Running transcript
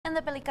And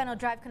the Pellicano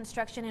Drive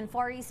construction in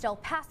Far East El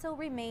Paso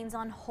remains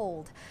on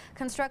hold.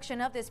 Construction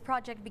of this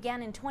project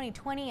began in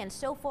 2020, and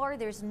so far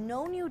there's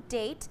no new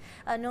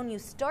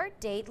start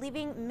date,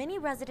 leaving many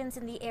residents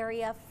in the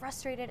area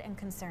frustrated and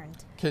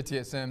concerned.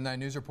 KTSM 9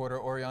 News reporter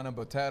Oriana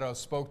Botero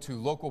spoke to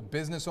local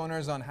business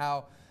owners on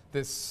how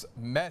this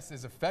mess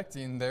is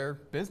affecting their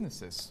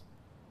businesses.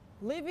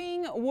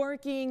 Living,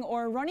 working,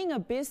 or running a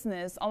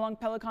business along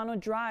Pellicano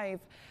Drive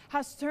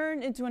has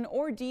turned into an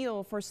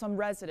ordeal for some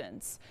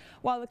residents.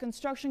 While the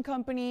construction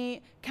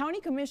company,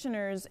 county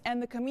commissioners,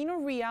 and the Camino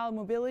Real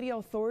Mobility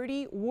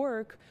Authority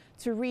work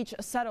to reach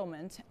a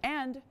settlement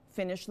and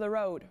finish the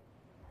road.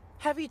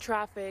 Heavy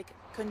traffic,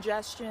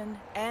 congestion,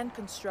 and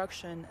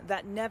construction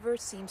that never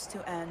seems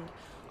to end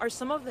are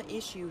some of the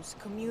issues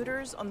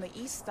commuters on the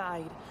east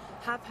side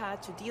have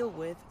had to deal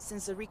with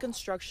since the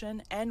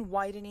reconstruction and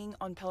widening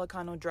on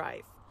Pellicano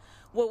Drive.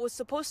 What was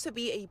supposed to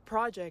be a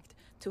project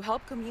to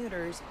help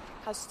commuters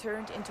has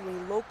turned into a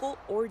local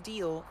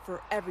ordeal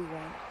for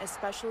everyone,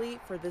 especially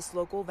for this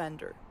local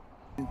vendor.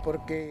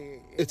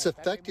 It's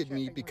affected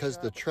me because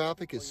the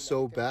traffic is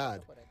so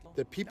bad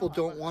that people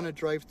don't want to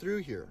drive through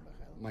here.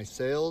 My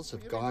sales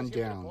have gone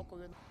down.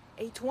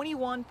 A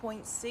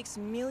 $21.6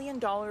 million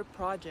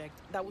project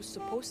that was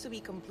supposed to be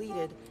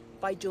completed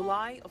by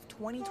July of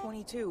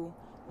 2022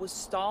 was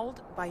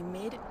stalled by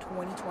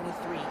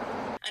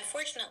mid-2023.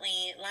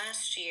 Unfortunately,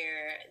 last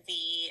year,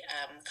 the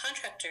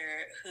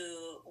contractor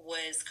who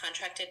was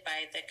contracted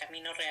by the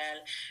Camino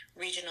Real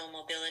Regional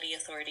Mobility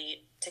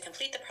Authority to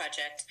complete the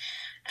project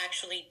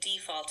actually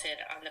defaulted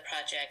on the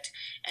project,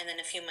 and then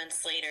a few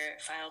months later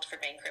filed for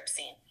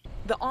bankruptcy.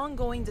 The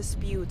ongoing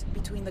dispute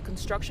between the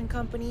construction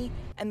company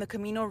and the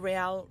Camino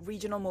Real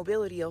Regional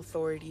Mobility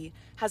Authority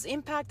has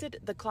impacted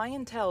the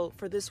clientele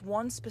for this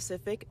one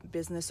specific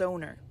business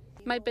owner.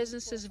 My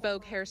business is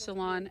Vogue Hair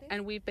Salon,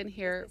 and we've been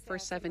here for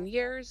 7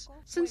 years.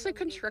 Since the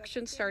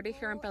construction started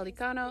here in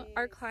Pellicano,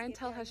 our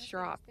clientele has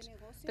dropped.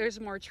 There's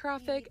more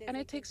traffic, and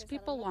it takes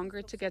people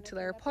longer to get to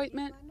their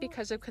appointment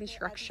because of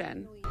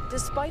construction.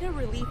 Despite a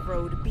relief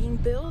road being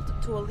built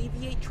to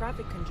alleviate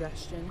traffic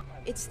congestion,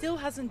 it still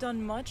hasn't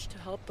done much to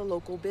help the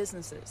local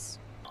businesses.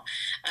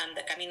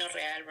 The Camino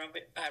Real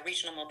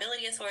Regional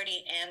Mobility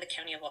Authority and the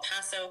County of El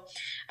Paso,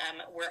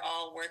 we're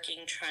all working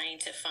trying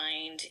to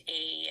find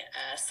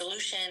a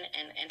solution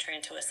and enter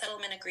into a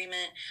settlement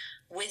agreement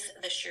with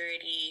the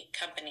surety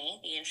company,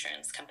 the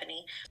insurance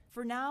company.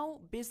 For now,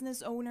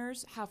 business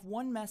owners have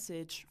one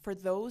message for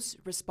those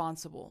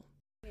responsible.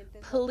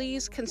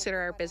 Please consider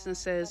our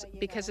businesses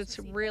because it's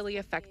really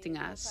affecting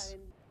us.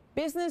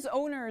 Business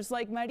owners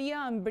like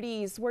Maria and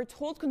Brice were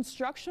told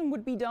construction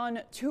would be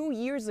done 2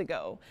 years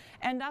ago.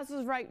 And as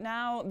of right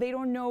now, they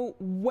don't know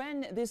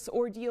when this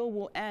ordeal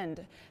will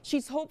end.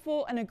 She's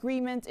hopeful an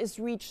agreement is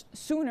reached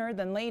sooner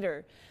than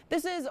later.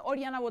 This is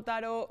Oriana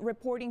Botero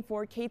reporting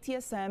for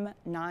KTSM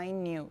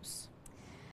 9 News.